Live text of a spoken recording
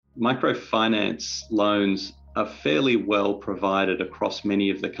Microfinance loans are fairly well provided across many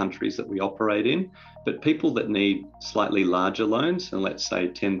of the countries that we operate in, but people that need slightly larger loans, and let's say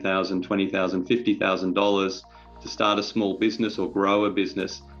 $10,000, $20,000, $50,000 to start a small business or grow a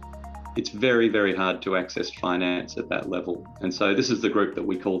business, it's very, very hard to access finance at that level. And so this is the group that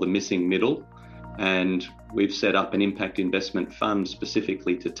we call the missing middle. And we've set up an impact investment fund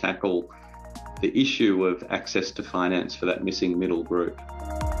specifically to tackle the issue of access to finance for that missing middle group.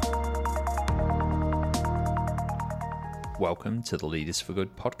 Welcome to the Leaders for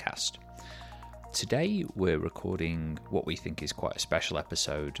Good podcast. Today we're recording what we think is quite a special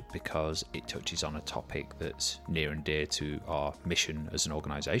episode because it touches on a topic that's near and dear to our mission as an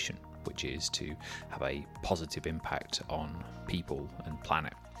organisation, which is to have a positive impact on people and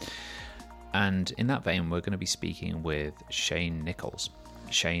planet. And in that vein, we're going to be speaking with Shane Nichols.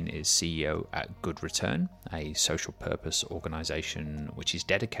 Shane is CEO at Good Return, a social purpose organisation which is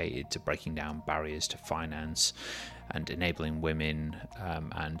dedicated to breaking down barriers to finance and enabling women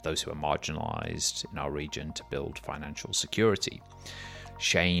and those who are marginalised in our region to build financial security.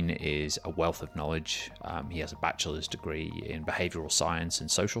 Shane is a wealth of knowledge. He has a bachelor's degree in behavioural science and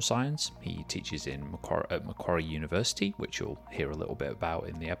social science. He teaches at Macquarie University, which you'll hear a little bit about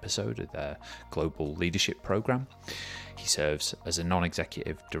in the episode of their global leadership programme. He serves as a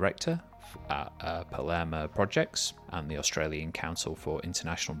non-executive director at Palermo Projects and the Australian Council for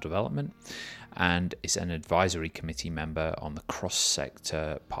International Development, and is an advisory committee member on the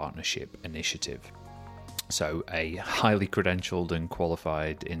Cross-Sector Partnership Initiative. So a highly credentialed and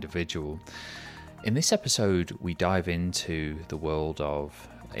qualified individual. In this episode, we dive into the world of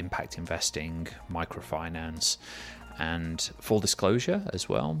impact investing, microfinance, and full disclosure as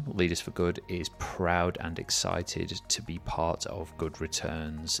well, Leaders for Good is proud and excited to be part of Good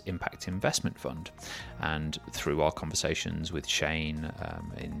Return's Impact Investment Fund. And through our conversations with Shane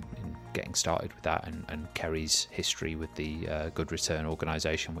in getting started with that and Kerry's history with the Good Return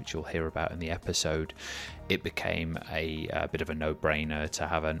organisation, which you'll hear about in the episode, it became a bit of a no-brainer to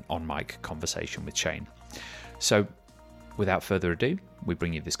have an on-mic conversation with Shane. So without further ado, we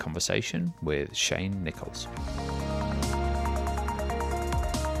bring you this conversation with Shane Nichols.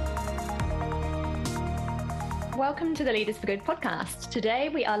 Welcome to the Leaders for Good podcast. Today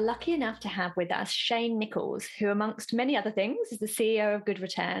we are lucky enough to have with us Shane Nichols, who amongst many other things is the CEO of Good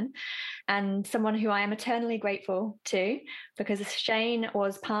Return and someone who I am eternally grateful to because Shane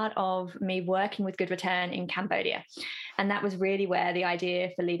was part of me working with Good Return in Cambodia. And that was really where the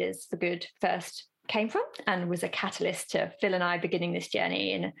idea for Leaders for Good first came from and was a catalyst to Phil and I beginning this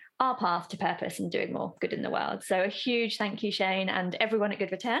journey in our path to purpose and doing more good in the world. So a huge thank you, Shane, and everyone at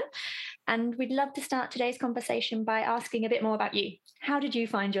Good Return. And we'd love to start today's conversation by asking a bit more about you. How did you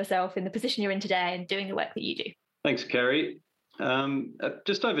find yourself in the position you're in today and doing the work that you do? Thanks, Kerry.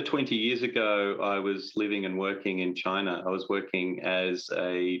 Just over 20 years ago, I was living and working in China. I was working as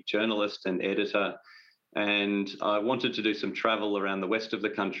a journalist and editor, and I wanted to do some travel around the west of the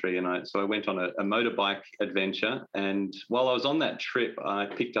country. So I went on a motorbike adventure. And while I was on that trip, I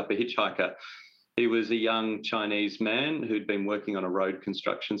picked up a hitchhiker. He was a young Chinese man who'd been working on a road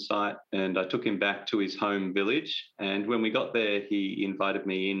construction site, and I took him back to his home village. And when we got there, he invited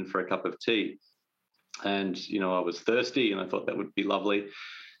me in for a cup of tea. And, I was thirsty and I thought that would be lovely.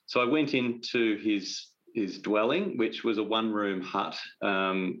 So I went into his dwelling, which was a one-room hut.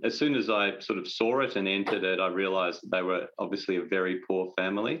 As soon as I sort of saw it and entered it, I realised that they were obviously a very poor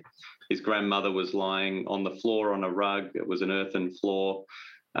family. His grandmother was lying on the floor on a rug. It was an earthen floor.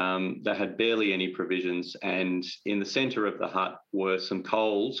 They had barely any provisions, and in the centre of the hut were some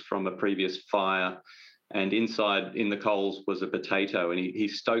coals from a previous fire, and inside in the coals was a potato, and he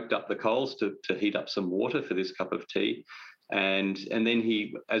stoked up the coals to heat up some water for this cup of tea, and then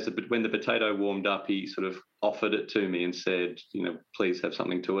when the potato warmed up, he sort of offered it to me and said, please have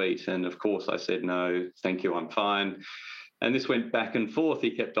something to eat, and of course I said no, thank you, I'm fine. And this went back and forth. He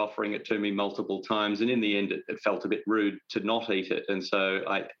kept offering it to me multiple times. And in the end, it felt a bit rude to not eat it. And so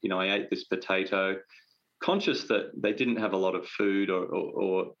I ate this potato, conscious that they didn't have a lot of food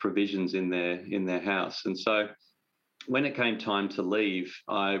or provisions in their house. And so when it came time to leave,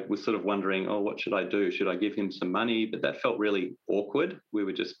 I was sort of wondering, what should I do? Should I give him some money? But that felt really awkward. We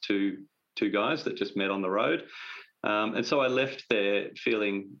were just two guys that just met on the road. And so I left there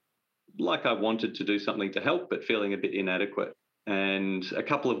feeling like I wanted to do something to help, but feeling a bit inadequate. And a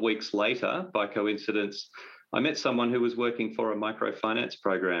couple of weeks later, by coincidence, I met someone who was working for a microfinance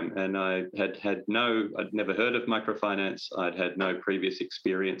program, and I'd never heard of microfinance. I'd had no previous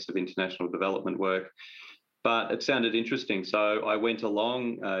experience of international development work. But it sounded interesting. So I went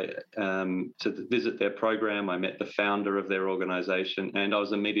along to visit their program. I met the founder of their organization, and I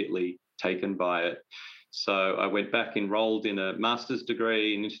was immediately taken by it. So I went back, enrolled in a master's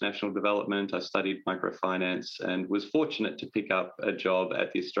degree in international development. I studied microfinance and was fortunate to pick up a job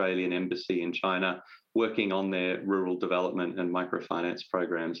at the Australian Embassy in China, working on their rural development and microfinance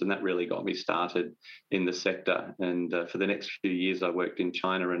programs. And that really got me started in the sector. And for the next few years, I worked in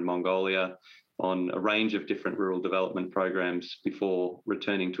China and Mongolia on a range of different rural development programs before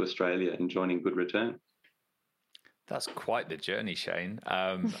returning to Australia and joining Good Return. That's quite the journey, Shane,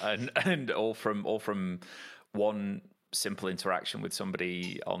 and all from one simple interaction with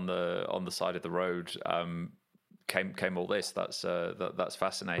somebody on the side of the road. Came all this. That's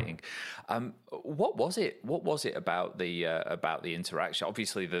fascinating. What was it? What was it about the interaction?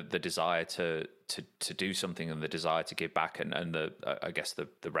 Obviously, the desire to do something and the desire to give back, and the I guess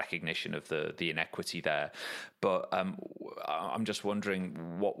the recognition of the inequity there. But I'm just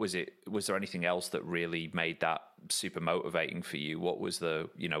wondering, what was it? Was there anything else that really made that super motivating for you? What was the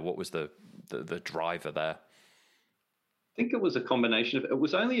driver there? I think it was a combination of, it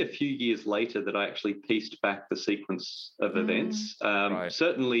was only a few years later that I actually pieced back the sequence of events. Right.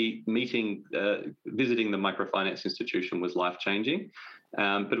 Certainly visiting the microfinance institution was life-changing,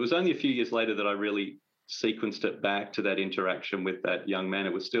 but it was only a few years later that I really sequenced it back to that interaction with that young man.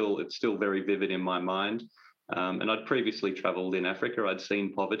 It's still very vivid in my mind. And I'd previously travelled in Africa. I'd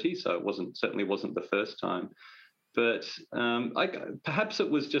seen poverty, so it certainly wasn't the first time. But perhaps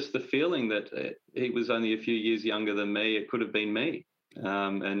it was just the feeling that he was only a few years younger than me. It could have been me.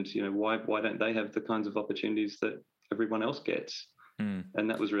 And, why don't they have the kinds of opportunities that everyone else gets? And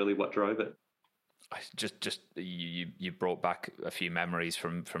that was really what drove it. You brought back a few memories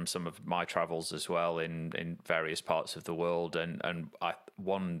from some of my travels as well in various parts of the world. And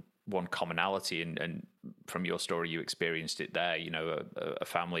one commonality, and from your story, you experienced it there, a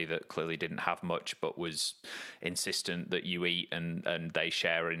family that clearly didn't have much, but was insistent that you eat and they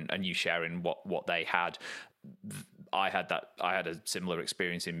share and you share in what they had. I had a similar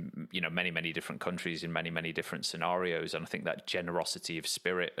experience in, many different countries in many different scenarios. And I think that generosity of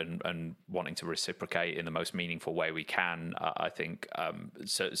spirit and wanting to reciprocate in the most meaningful way we can, I think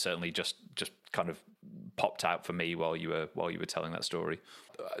certainly just kind of popped out for me while you were telling that story.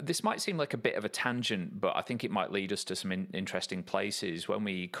 This might seem like a bit of a tangent, but I think it might lead us to some interesting places. When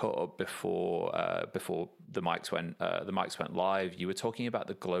we caught up before the mics went live, you were talking about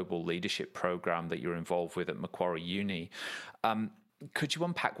the global leadership program that you're involved with at Macquarie Uni. Could you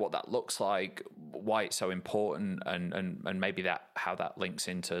unpack what that looks like, why it's so important, and maybe how that links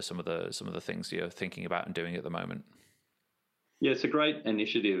into some of the things you're thinking about and doing at the moment? Yeah, it's a great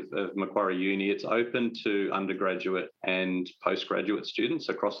initiative of Macquarie Uni. It's open to undergraduate and postgraduate students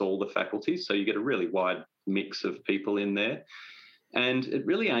across all the faculties. So you get a really wide mix of people in there. And it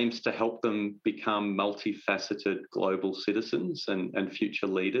really aims to help them become multifaceted global citizens and future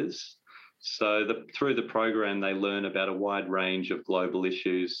leaders. So through the program, they learn about a wide range of global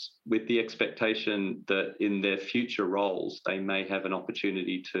issues with the expectation that in their future roles, they may have an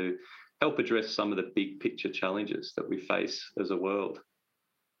opportunity to help address some of the big picture challenges that we face as a world.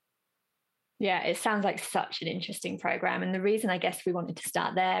 Yeah, it sounds like such an interesting program. And the reason I guess we wanted to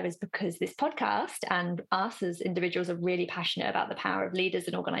start there is because this podcast and us as individuals are really passionate about the power of leaders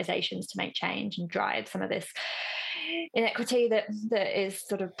and organizations to make change and drive some of this inequity that is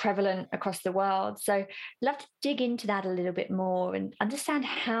sort of prevalent across the world. So I'd love to dig into that a little bit more and understand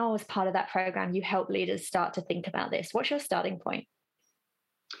how, as part of that program, you help leaders start to think about this. What's your starting point?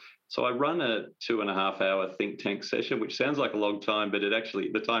 So I run a 2.5-hour think tank session, which sounds like a long time, but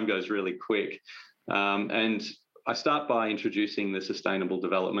the time goes really quick. And I start by introducing the Sustainable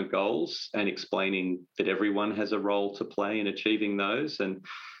Development Goals and explaining that everyone has a role to play in achieving those. And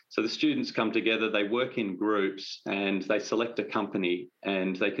so the students come together, they work in groups, and they select a company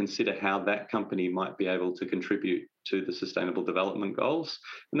and they consider how that company might be able to contribute to the Sustainable Development Goals.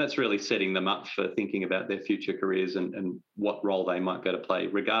 And that's really setting them up for thinking about their future careers and what role they might be able to play,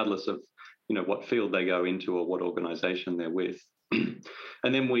 regardless of what field they go into or what organisation they're with.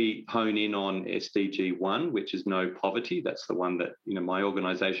 And then we hone in on SDG 1, which is no poverty. That's the one that my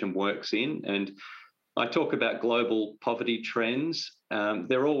organisation works in. And I talk about global poverty trends.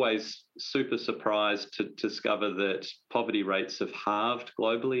 They're always super surprised to discover that poverty rates have halved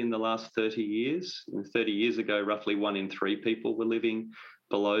globally in the last 30 years. 30 years ago, roughly 1 in 3 people were living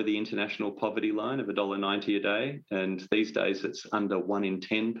below the international poverty line of $1.90 a day. And these days it's under 1 in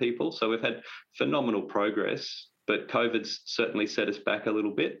 10 people. So we've had phenomenal progress, but COVID's certainly set us back a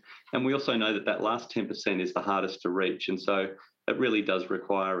little bit. And we also know that last 10% is the hardest to reach. And so it really does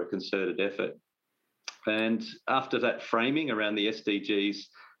require a concerted effort. And after that framing around the SDGs,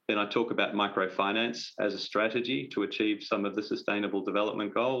 then I talk about microfinance as a strategy to achieve some of the sustainable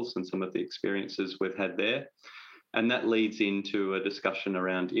development goals and some of the experiences we've had there. And that leads into a discussion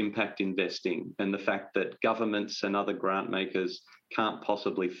around impact investing and the fact that governments and other grant makers can't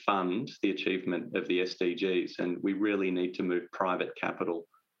possibly fund the achievement of the SDGs. And we really need to move private capital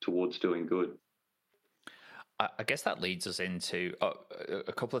towards doing good. I guess that leads us into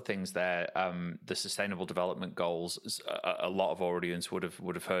a couple of things there. The Sustainable Development Goals. A lot of our audience would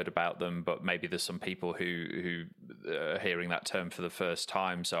have heard about them, but maybe there's some people who are hearing that term for the first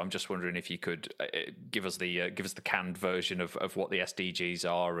time. So I'm just wondering if you could give us the canned version of what the SDGs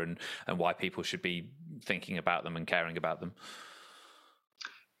are and why people should be thinking about them and caring about them.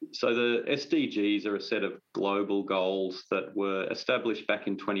 So the SDGs are a set of global goals that were established back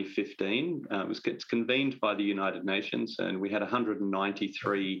in 2015. It's convened by the United Nations, and we had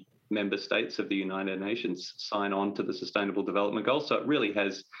 193 member states of the United Nations sign on to the Sustainable Development Goals. So it really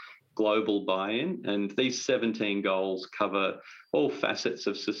has global buy-in, and these 17 goals cover all facets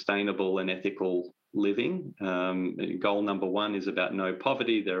of sustainable and ethical living. Goal number 1 is about no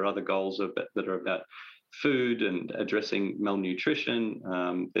poverty. There are other goals that are about food and addressing malnutrition.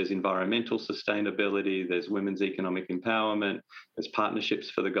 There's environmental sustainability. There's women's economic empowerment. There's partnerships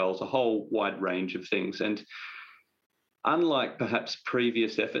for the goals, a whole wide range of things. And unlike perhaps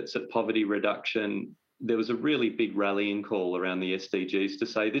previous efforts at poverty reduction, there was a really big rallying call around the SDGs to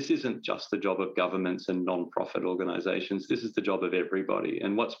say this isn't just the job of governments and non-profit organisations, this is the job of everybody.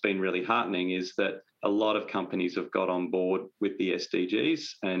 And what's been really heartening is that a lot of companies have got on board with the SDGs,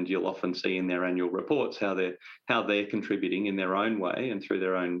 and you'll often see in their annual reports how they're contributing in their own way and through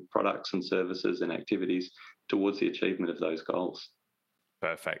their own products and services and activities towards the achievement of those goals.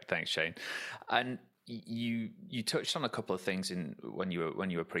 Perfect. Thanks, Shane. And you touched on a couple of things when you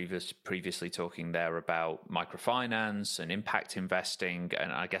were previously talking there about microfinance and impact investing,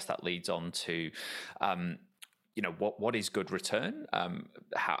 and I guess that leads on to what is good return?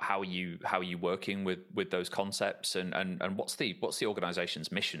 How are you working with those concepts, and what's the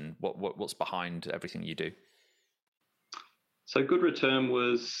organization's mission? What's behind everything you do? So Good Return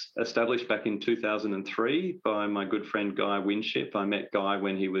was established back in 2003 by my good friend Guy Winship. I met Guy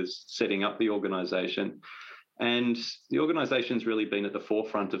when he was setting up the organisation, and the organisation's really been at the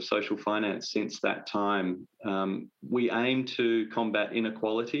forefront of social finance since that time. We aim to combat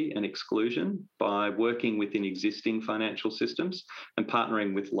inequality and exclusion by working within existing financial systems and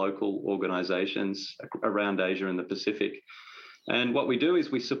partnering with local organisations around Asia and the Pacific. And what we do is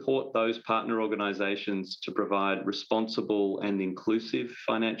we support those partner organisations to provide responsible and inclusive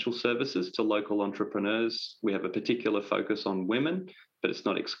financial services to local entrepreneurs. We have a particular focus on women, but it's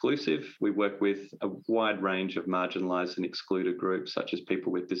not exclusive. We work with a wide range of marginalised and excluded groups, such as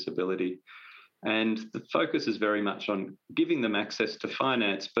people with disability. And the focus is very much on giving them access to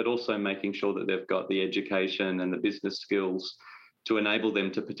finance, but also making sure that they've got the education and the business skills to enable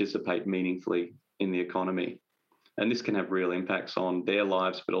them to participate meaningfully in the economy. And this can have real impacts on their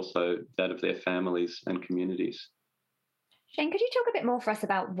lives, but also that of their families and communities. Shane, could you talk a bit more for us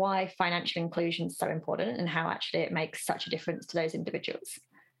about why financial inclusion is so important and how actually it makes such a difference to those individuals?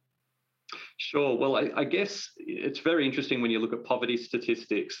 Sure. Well, I guess it's very interesting when you look at poverty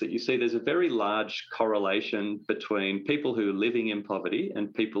statistics that you see there's a very large correlation between people who are living in poverty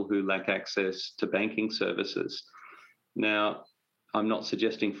and people who lack access to banking services. Now, I'm not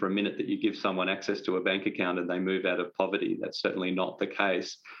suggesting for a minute that you give someone access to a bank account and they move out of poverty. That's certainly not the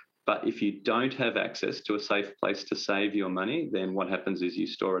case. But if you don't have access to a safe place to save your money, then what happens is you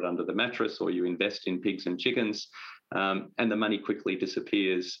store it under the mattress or you invest in pigs and chickens, and the money quickly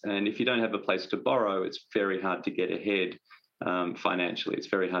disappears. And if you don't have a place to borrow, it's very hard to get ahead financially. It's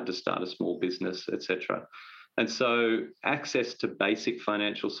very hard to start a small business, etc. And so access to basic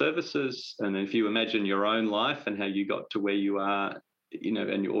financial services, and if you imagine your own life and how you got to where you are,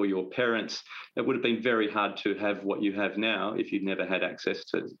 or your parents, it would have been very hard to have what you have now if you'd never had access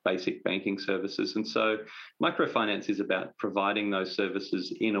to basic banking services. And so microfinance is about providing those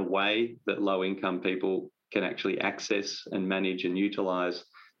services in a way that low-income people can actually access and manage and utilise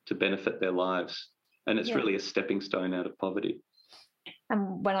to benefit their lives. And it's really a stepping stone out of poverty.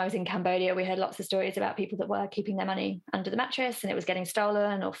 And when I was in Cambodia, we heard lots of stories about people that were keeping their money under the mattress and it was getting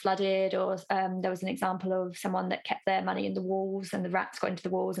stolen or flooded, or there was an example of someone that kept their money in the walls and the rats got into the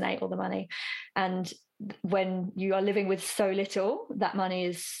walls and ate all the money. And when you are living with so little, that money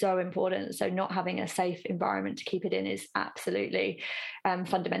is so important. So not having a safe environment to keep it in is absolutely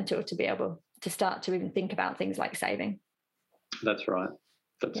fundamental to be able to start to even think about things like saving. That's right.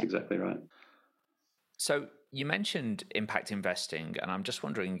 That's exactly right. So You mentioned impact investing, and I'm just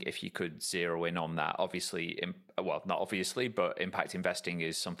wondering if you could zero in on that. Obviously, well, not obviously, but impact investing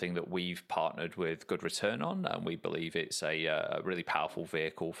is something that we've partnered with Good Return on, and we believe it's a really powerful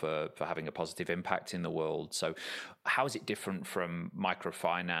vehicle for having a positive impact in the world. So how is it different from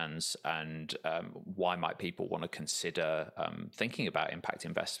microfinance, and why might people want to consider thinking about impact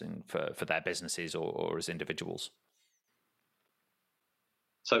investing for their businesses or as individuals?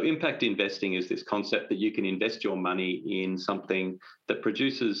 So impact investing is this concept that you can invest your money in something that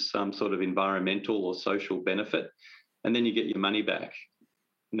produces some sort of environmental or social benefit, and then you get your money back.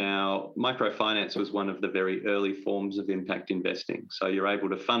 Now, microfinance was one of the very early forms of impact investing. So you're able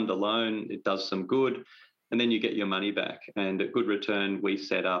to fund a loan, it does some good, and then you get your money back. And at Good Return, we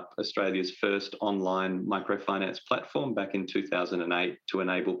set up Australia's first online microfinance platform back in 2008 to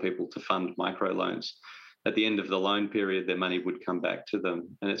enable people to fund microloans. At the end of the loan period, their money would come back to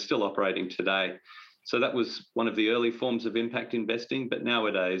them, and it's still operating today. So that was one of the early forms of impact investing, but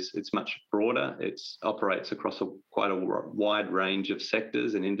nowadays it's much broader. It operates across quite a wide range of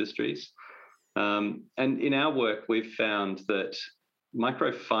sectors and industries. And in our work, we've found that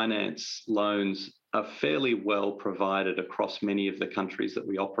microfinance loans are fairly well provided across many of the countries that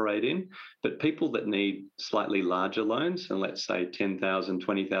we operate in, but people that need slightly larger loans, and let's say $10,000,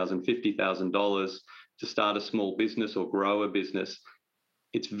 $20,000, $50,000, to start a small business or grow a business,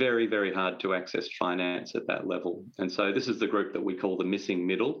 it's very, very hard to access finance at that level. And so this is the group that we call the missing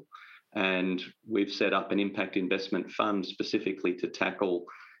middle. And we've set up an impact investment fund specifically to tackle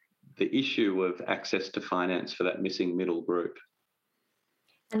the issue of access to finance for that missing middle group.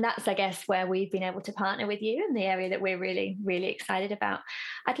 And that's, I guess, where we've been able to partner with you in the area that we're really, really excited about.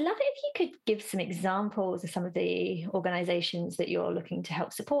 I'd love it if you could give some examples of some of the organisations that you're looking to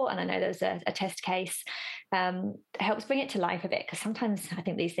help support. And I know there's a test case helps bring it to life a bit, because sometimes I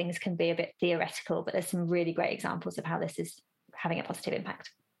think these things can be a bit theoretical, but there's some really great examples of how this is having a positive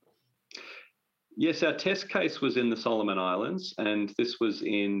impact. Yes, our test case was in the Solomon Islands, and this was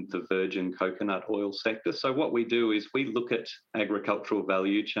in the virgin coconut oil sector. So what we do is we look at agricultural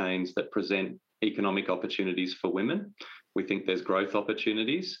value chains that present economic opportunities for women. We think there's growth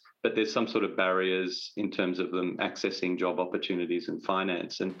opportunities, but there's some sort of barriers in terms of them accessing job opportunities and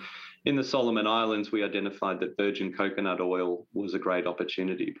finance. And in the Solomon Islands, we identified that virgin coconut oil was a great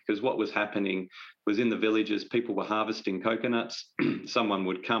opportunity, because what was happening was in the villages, people were harvesting coconuts. Someone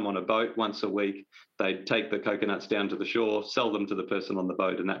would come on a boat once a week. They'd take the coconuts down to the shore, sell them to the person on the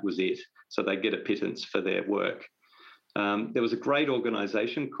boat, and that was it. So they'd get a pittance for their work. There was a great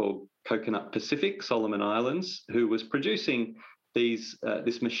organisation called Coconut Pacific, Solomon Islands, who was producing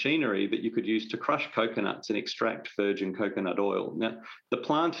this machinery that you could use to crush coconuts and extract virgin coconut oil. Now, the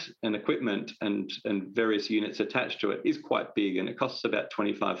plant and equipment and various units attached to it is quite big, and it costs about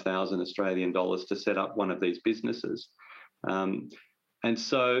 25,000 Australian dollars to set up one of these businesses. And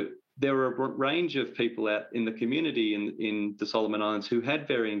so there were a range of people out in the community in the Solomon Islands who had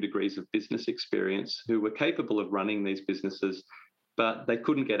varying degrees of business experience, who were capable of running these businesses, but they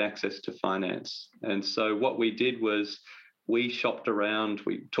couldn't get access to finance. And so what we did was we shopped around,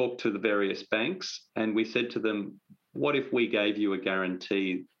 we talked to the various banks, and we said to them, what if we gave you a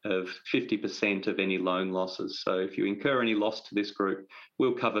guarantee of 50% of any loan losses? So if you incur any loss to this group,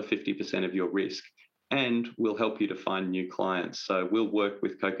 we'll cover 50% of your risk, and we'll help you to find new clients. So we'll work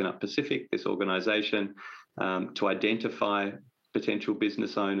with Coconut Pacific, this organisation, to identify potential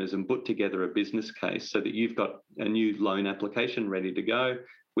business owners and put together a business case so that you've got a new loan application ready to go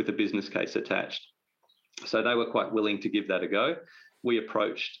with a business case attached. So they were quite willing to give that a go. We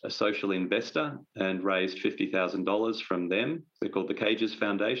approached a social investor and raised $50,000 from them. They're called the Cages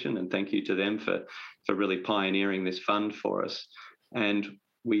Foundation, and thank you to them for really pioneering this fund for us. And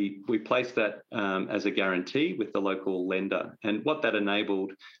we placed that as a guarantee with the local lender. And what that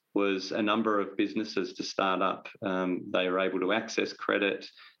enabled was a number of businesses to start up. They were able to access credit.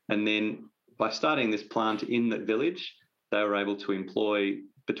 And then by starting this plant in the village, they were able to employ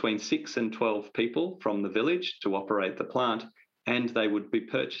between 6 and 12 people from the village to operate the plant, and they would be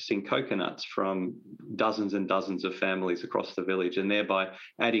purchasing coconuts from dozens and dozens of families across the village, and thereby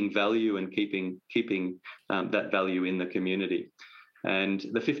adding value and keeping that value in the community. And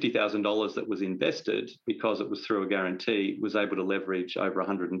the $50,000 that was invested, because it was through a guarantee, was able to leverage over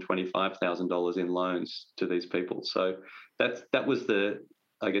 $125,000 in loans to these people. So that was the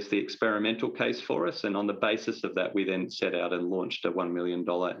experimental case for us. And on the basis of that, we then set out and launched a $1 million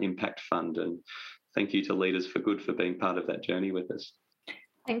impact fund. And thank you to Leaders for Good for being part of that journey with us.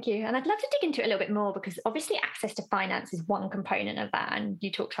 Thank you. And I'd love to dig into it a little bit more, because obviously access to finance is one component of that. And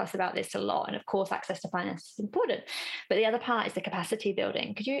you talk to us about this a lot. And of course, access to finance is important. But the other part is the capacity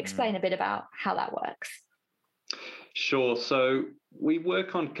building. Could you explain a bit about how that works? Sure. So we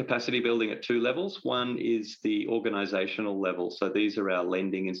work on capacity building at two levels. One is the organisational level. So these are our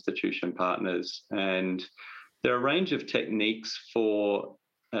lending institution partners, and there are a range of techniques for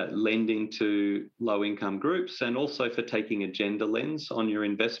lending to low-income groups and also for taking a gender lens on your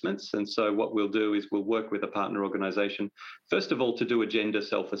investments. And so what we'll do is we'll work with a partner organisation, first of all, to do a gender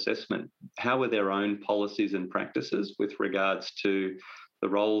self-assessment. How are their own policies and practices with regards to the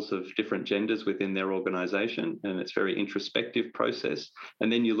roles of different genders within their organisation? And it's a very introspective process. And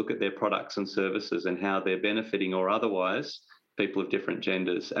then you look at their products and services and how they're benefiting or otherwise people of different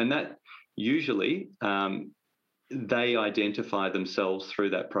genders. And that usually they identify themselves through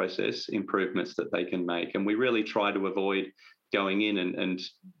that process improvements that they can make. And we really try to avoid going in and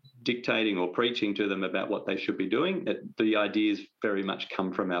dictating or preaching to them about what they should be doing. The ideas very much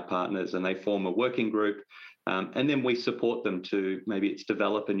come from our partners, and they form a working group. And then we support them to maybe it's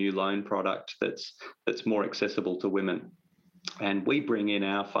develop a new loan product that's more accessible to women. And we bring in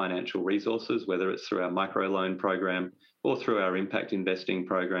our financial resources, whether it's through our microloan program or through our impact investing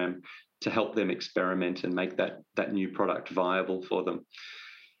program, to help them experiment and make that new product viable for them.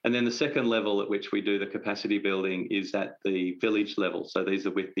 And then the second level at which we do the capacity building is at the village level. So these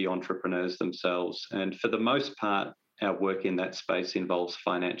are with the entrepreneurs themselves. And for the most part, our work in that space involves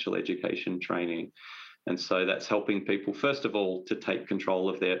financial education training. And so that's helping people, first of all, to take control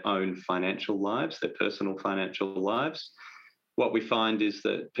of their own financial lives, their personal financial lives. What we find is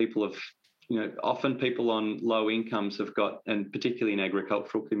that people have, often people on low incomes have got, and particularly in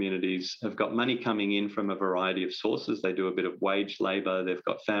agricultural communities, have got money coming in from a variety of sources. They do a bit of wage labour. They've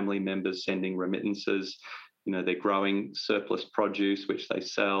got family members sending remittances. They're growing surplus produce, which they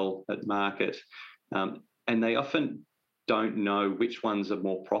sell at market. And they often don't know which ones are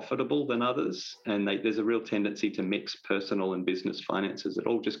more profitable than others. And there's a real tendency to mix personal and business finances. It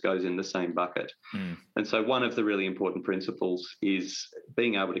all just goes in the same bucket. And so one of the really important principles is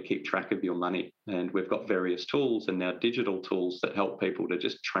being able to keep track of your money. And we've got various tools and now digital tools that help people to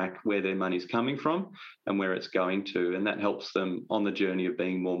just track where their money's coming from and where it's going to. And that helps them on the journey of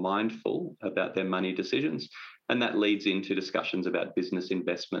being more mindful about their money decisions. And that leads into discussions about business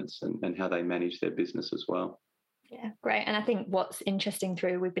investments and how they manage their business as well. Yeah, great. And I think what's interesting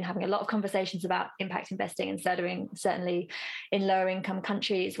we've been having a lot of conversations about impact investing and certainly in lower income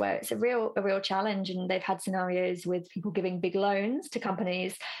countries where it's a real challenge. And they've had scenarios with people giving big loans to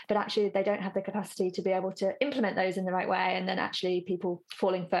companies, but actually they don't have the capacity to be able to implement those in the right way. And then actually people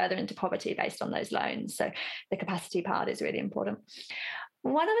falling further into poverty based on those loans. So the capacity part is really important.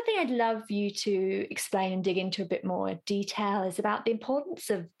 One other thing I'd love you to explain and dig into a bit more detail is about the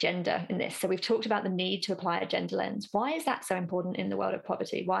importance of gender in this. So we've talked about the need to apply a gender lens. Why is that so important in the world of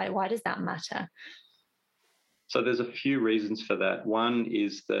poverty? Why does that matter? So there's a few reasons for that. One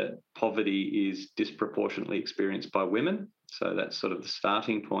is that poverty is disproportionately experienced by women. So that's sort of the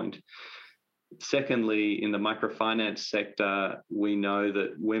starting point. Secondly, in the microfinance sector, we know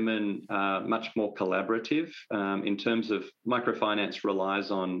that women are much more collaborative in terms of microfinance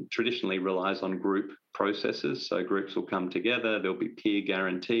traditionally relies on group processes. So groups will come together, there'll be peer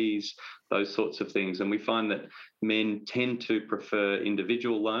guarantees, those sorts of things. And we find that men tend to prefer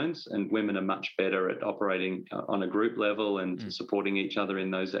individual loans and women are much better at operating on a group level and supporting each other in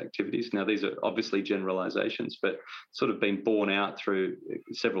those activities. Now, these are obviously generalizations, but sort of been borne out through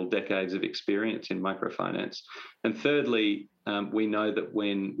several decades of experience in microfinance. And thirdly, we know that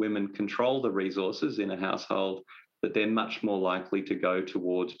when women control the resources in a household, that they're much more likely to go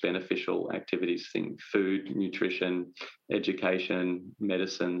towards beneficial activities, think food, nutrition, education,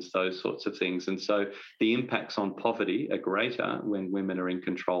 medicines, those sorts of things. And so the impacts on poverty are greater when women are in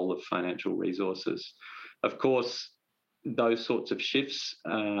control of financial resources. Of course, those sorts of shifts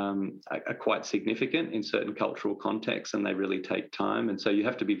are quite significant in certain cultural contexts, and they really take time. And so you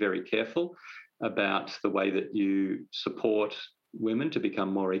have to be very careful about the way that you support women to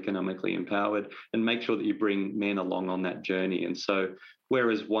become more economically empowered and make sure that you bring men along on that journey. And so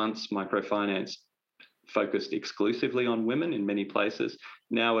whereas once microfinance focused exclusively on women in many places,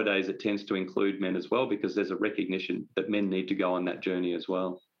 nowadays it tends to include men as well because there's a recognition that men need to go on that journey as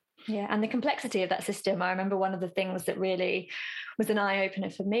well. Yeah, and the complexity of that system. I remember one of the things that really was an eye-opener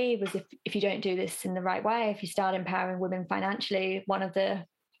for me was if you don't do this in the right way, if you start empowering women financially, one of the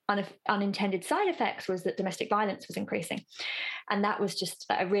unintended side effects was that domestic violence was increasing. And that was just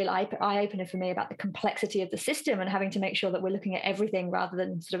a real eye-opener for me about the complexity of the system and having to make sure that we're looking at everything rather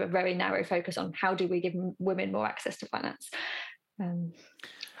than sort of a very narrow focus on how do we give women more access to finance.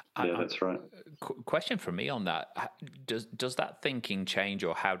 Yeah, that's right. Question for me on that: does that thinking change,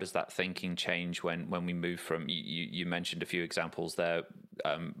 or how does that thinking change when we move from? You mentioned a few examples there,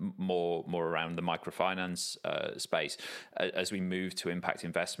 more around the microfinance space. As we move to impact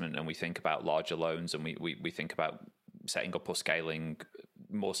investment, and we think about larger loans, and we think about setting up or scaling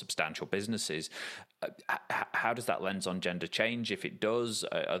more substantial businesses, how does that lens on gender change? If it does,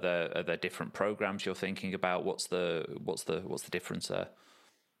 are there different programs you're thinking about? What's the difference there?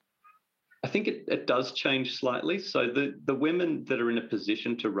 I think it does change slightly. So the women that are in a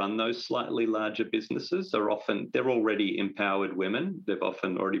position to run those slightly larger businesses they're already empowered women. They've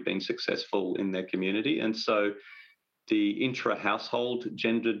often already been successful in their community. And so the intra-household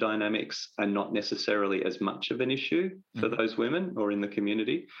gender dynamics are not necessarily as much of an issue for those women or in the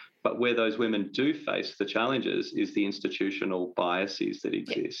community. But where those women do face the challenges is the institutional biases that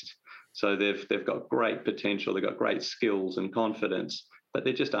exist. So they've got great potential, they've got great skills and confidence, but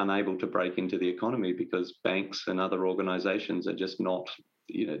they're just unable to break into the economy because banks and other organisations are just not,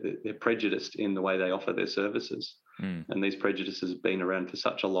 they're prejudiced in the way they offer their services. And these prejudices have been around for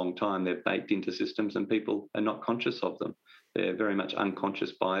such a long time. They're baked into systems and people are not conscious of them. They're very much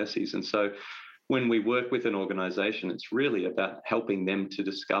unconscious biases. And so when we work with an organisation, it's really about helping them to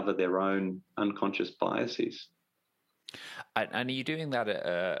discover their own unconscious biases. And are you doing that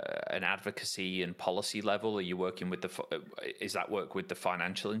at an advocacy and policy level? Are you working with is that work with the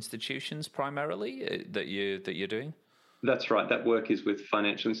financial institutions primarily that you're doing? That's right. That work is with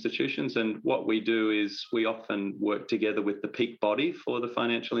financial institutions. And what we do is we often work together with the peak body for the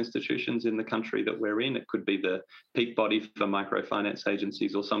financial institutions in the country that we're in. It could be the peak body for microfinance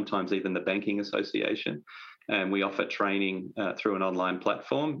agencies or sometimes even the Banking Association. And we offer training through an online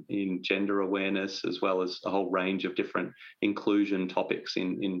platform in gender awareness, as well as a whole range of different inclusion topics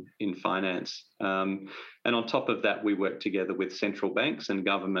in finance. And on top of that, we work together with central banks and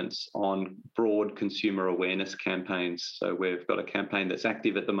governments on broad consumer awareness campaigns. So we've got a campaign that's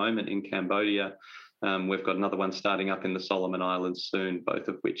active at the moment in Cambodia. We've got another one starting up in the Solomon Islands soon, both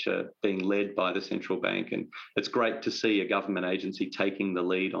of which are being led by the central bank. And it's great to see a government agency taking the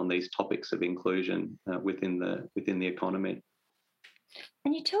lead on these topics of inclusion within the economy.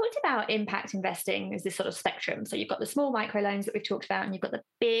 And you talked about impact investing as this sort of spectrum. So you've got the small micro loans that we've talked about, and you've got the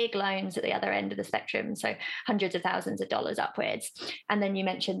big loans at the other end of the spectrum, so hundreds of thousands of dollars upwards. And then you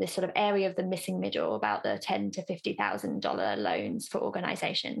mentioned this sort of area of the missing middle, about the $10,000 to $50,000 loans for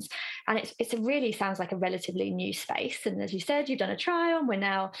organisations. And it really sounds like a relatively new space. And as you said, you've done a trial, and we're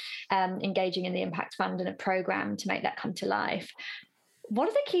now engaging in the Impact Fund and a programme to make that come to life. What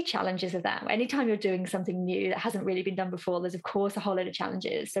are the key challenges of that? Anytime you're doing something new that hasn't really been done before, there's of course a whole lot of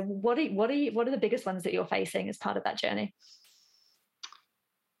challenges. So what are the biggest ones that you're facing as part of that journey?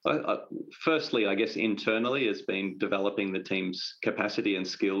 Firstly, I guess internally has been developing the team's capacity and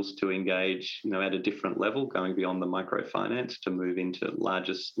skills to engage, at a different level, going beyond the microfinance to move into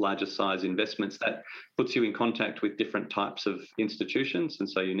larger size investments. That puts you in contact with different types of institutions, and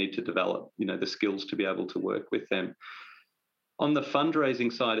so you need to develop, the skills to be able to work with them. On the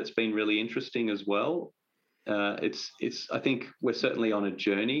fundraising side, it's been really interesting as well. I think we're certainly on a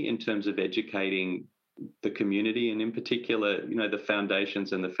journey in terms of educating the community, and in particular, the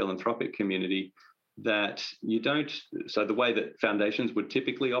foundations and the philanthropic community, that so the way that foundations would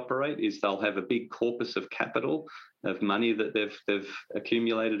typically operate is they'll have a big corpus of capital, of money that they've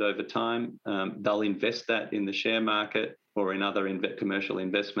accumulated over time. They'll invest that in the share market or in other commercial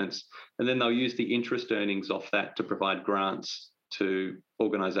investments, and then they'll use the interest earnings off that to provide grants to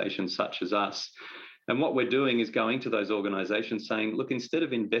organisations such as us. And what we're doing is going to those organisations saying, look, instead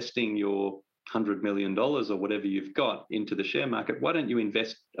of investing your $100 million or whatever you've got into the share market, why don't you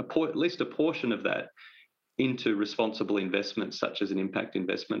invest at least a portion of that into responsible investments such as an impact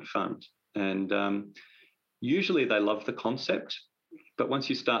investment fund? And usually they love the concept, but once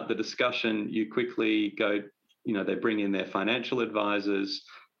you start the discussion, you quickly go, they bring in their financial advisors,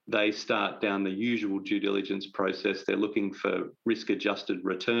 they start down the usual due diligence process. They're looking for risk-adjusted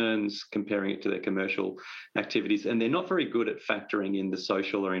returns, comparing it to their commercial activities, and they're not very good at factoring in the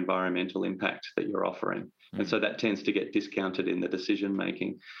social or environmental impact that you're offering. And so that tends to get discounted in the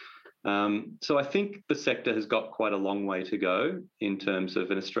decision-making. So I think the sector has got quite a long way to go in terms of,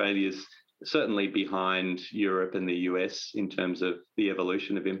 and Australia's certainly behind Europe and the US in terms of the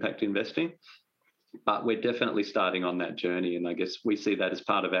evolution of impact investing. But we're definitely starting on that journey. And I guess we see that as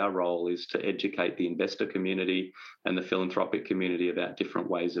part of our role is to educate the investor community and the philanthropic community about different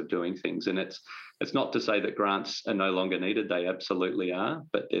ways of doing things. And it's not to say that grants are no longer needed. They absolutely are.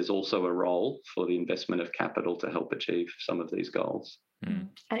 But there's also a role for the investment of capital to help achieve some of these goals.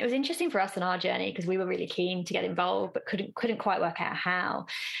 And it was interesting for us on our journey because we were really keen to get involved, but couldn't quite work out how.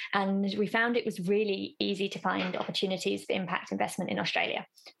 And we found it was really easy to find opportunities for impact investment in Australia.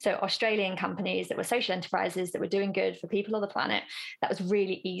 So Australian companies that were social enterprises that were doing good for people on the planet, that was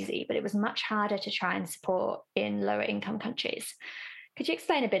really easy, but it was much harder to try and support in lower income countries. Could you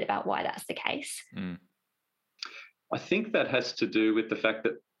explain a bit about why that's the case? I think that has to do with the fact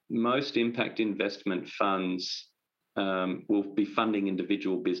that most impact investment funds will be funding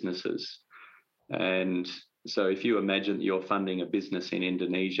individual businesses. And so if you imagine that you're funding a business in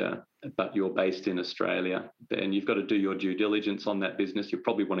Indonesia, but you're based in Australia, then you've got to do your due diligence on that business. You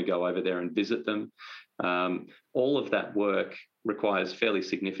probably want to go over there and visit them. All of that work requires fairly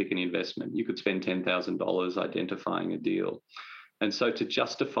significant investment. You could spend $10,000 identifying a deal. And so to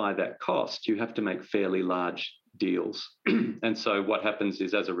justify that cost, you have to make fairly large deals. And so what happens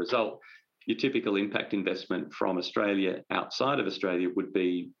is, as a result, your typical impact investment from Australia outside of Australia would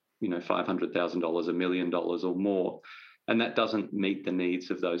be, $500,000, $1 million or more. And that doesn't meet the needs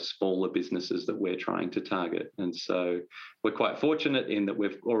of those smaller businesses that we're trying to target. And so we're quite fortunate in that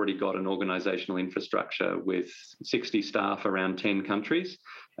we've already got an organisational infrastructure with 60 staff around 10 countries.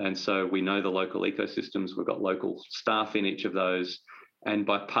 And so we know the local ecosystems. We've got local staff in each of those. And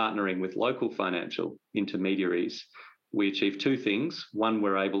by partnering with local financial intermediaries, we achieve two things. One,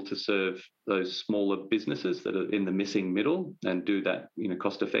 we're able to serve those smaller businesses that are in the missing middle and do that,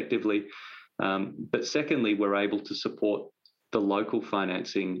 cost effectively. But secondly, we're able to support the local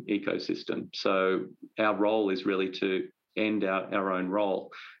financing ecosystem. So our role is really to end our own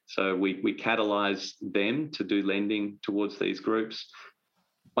role. So we catalyse them to do lending towards these groups.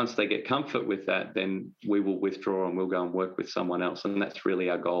 Once they get comfort with that, then we will withdraw and we'll go and work with someone else. And that's really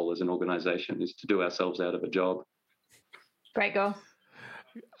our goal as an organisation, is to do ourselves out of a job. Great goal.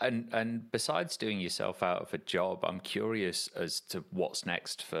 And besides doing yourself out of a job, I'm curious as to what's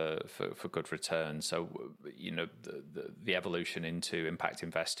next for Good Return. So, the evolution into impact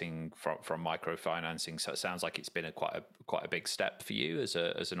investing from microfinancing. So it sounds like it's been quite a big step for you as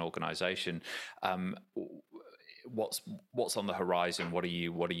an organisation. What's on the horizon? What are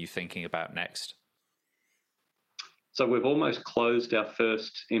you thinking about next? So we've almost closed our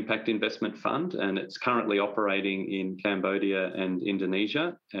first impact investment fund, and it's currently operating in Cambodia and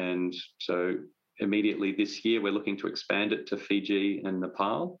Indonesia. And so immediately this year, we're looking to expand it to Fiji and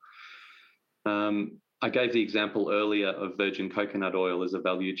Nepal. I gave the example earlier of virgin coconut oil as a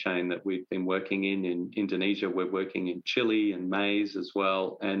value chain that we've been working in Indonesia. We're working in chili and maize as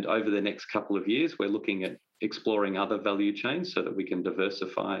well. And over the next couple of years, we're looking at exploring other value chains so that we can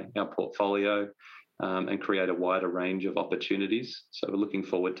diversify our portfolio and create a wider range of opportunities. So we're looking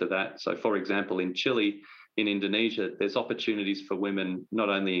forward to that. So, for example, in chili, in Indonesia, there's opportunities for women not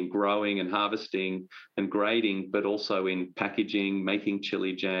only in growing and harvesting and grading, but also in packaging, making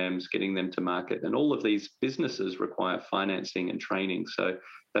chili jams, getting them to market. And all of these businesses require financing and training. So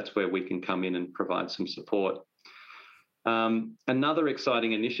that's where we can come in and provide some support. Another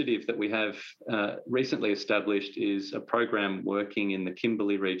exciting initiative that we have recently established is a program working in the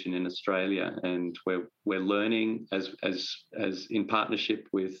Kimberley region in Australia, and we're learning as in partnership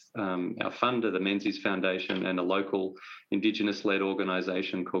with our funder, the Menzies Foundation, and a local Indigenous-led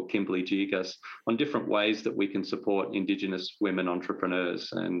organisation called Kimberley Gigas, on different ways that we can support Indigenous women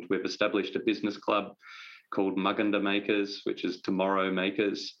entrepreneurs. And we've established a business club called Muganda Makers, which is Tomorrow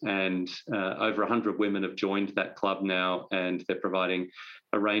Makers. And over 100 women have joined that club now, and they're providing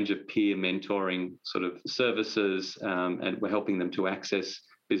a range of peer mentoring sort of services, and we're helping them to access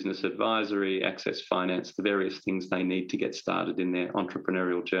business advisory, access finance, the various things they need to get started in their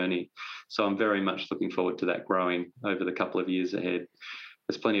entrepreneurial journey. So I'm very much looking forward to that growing over the couple of years ahead.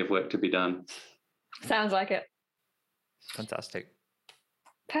 There's plenty of work to be done. Sounds like it. Fantastic.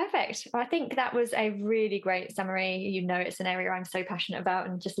 Perfect. I think that was a really great summary. It's an area I'm so passionate about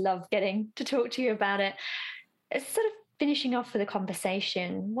and just love getting to talk to you about it. It's sort of finishing off for the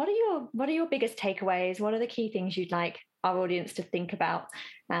conversation. What are your biggest takeaways? What are the key things you'd like our audience to think about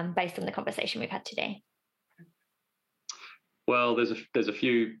based on the conversation we've had today? Well, there's a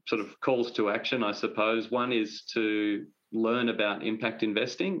few sort of calls to action, I suppose. One is to learn about impact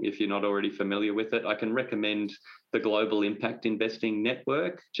investing if you're not already familiar with it. I can recommend the Global Impact Investing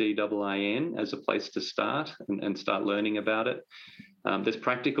Network, GIIN, as a place to start and start learning about it. There's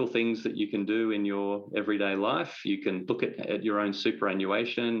practical things that you can do in your everyday life. You can look at your own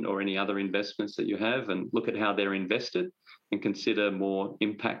superannuation or any other investments that you have and look at how they're invested and consider more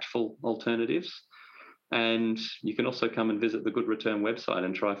impactful alternatives. And you can also come and visit the Good Return website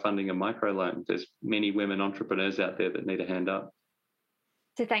and try funding a microloan. There's many women entrepreneurs out there that need a hand up.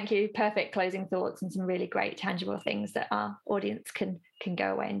 So thank you. Perfect closing thoughts and some really great tangible things that our audience can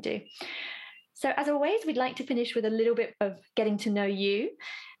go away and do. So as always, we'd like to finish with a little bit of getting to know you.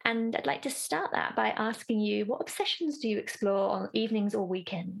 And I'd like to start that by asking you, what obsessions do you explore on evenings or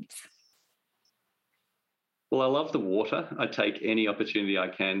weekends? Well, I love the water. I take any opportunity I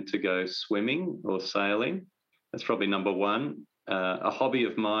can to go swimming or sailing. That's probably number one. A hobby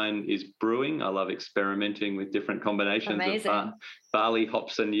of mine is brewing. I love experimenting with different combinations of barley,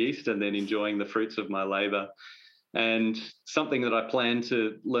 hops and yeast, and then enjoying the fruits of my labour. And something that I plan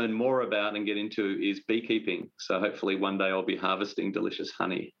to learn more about and get into is beekeeping. So hopefully one day I'll be harvesting delicious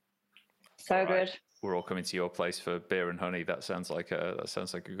honey. So good. We're all coming to your place for beer and honey. That sounds like a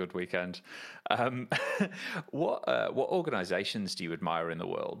good weekend. What organisations do you admire in the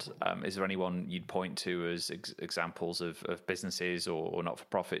world? Is there anyone you'd point to as examples of businesses or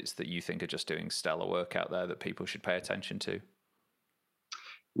not-for-profits that you think are just doing stellar work out there that people should pay attention to?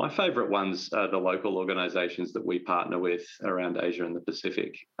 My favourite ones are the local organisations that we partner with around Asia and the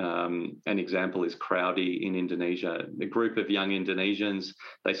Pacific. An example is Crowdy in Indonesia. A group of young Indonesians,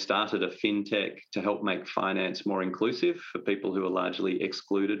 they started a fintech to help make finance more inclusive for people who are largely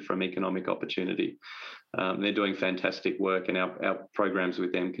excluded from economic opportunity. They're doing fantastic work, and our programs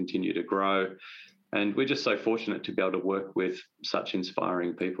with them continue to grow. And we're just so fortunate to be able to work with such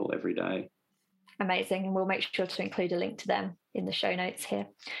inspiring people every day. Amazing. And we'll make sure to include a link to them in the show notes here.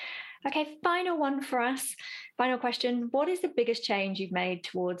 Okay, final one for us. Final question. What is the biggest change you've made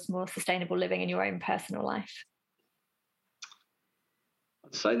towards more sustainable living in your own personal life?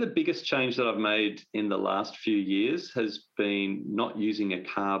 I'd say the biggest change that I've made in the last few years has been not using a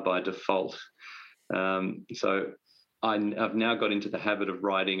car by default. So I've now got into the habit of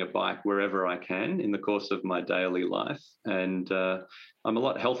riding a bike wherever I can in the course of my daily life. And I'm a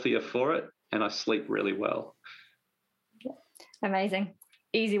lot healthier for it. And I sleep really well. Amazing.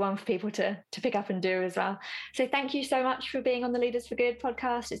 Easy one for people to pick up and do as well. So thank you so much for being on the Leaders for Good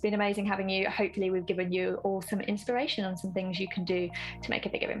podcast. It's been amazing having you. Hopefully we've given you all some inspiration on some things you can do to make a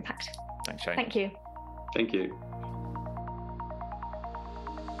bigger impact. Thanks, Shane. Thank you. Thank you.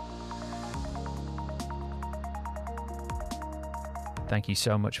 Thank you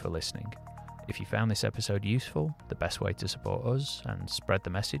so much for listening. If you found this episode useful, the best way to support us and spread the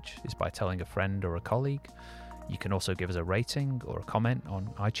message is by telling a friend or a colleague. You can also give us a rating or a comment on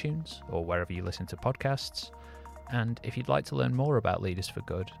iTunes or wherever you listen to podcasts. And if you'd like to learn more about Leaders for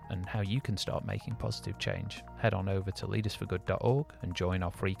Good and how you can start making positive change, head on over to leadersforgood.org and join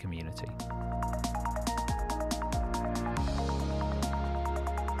our free community.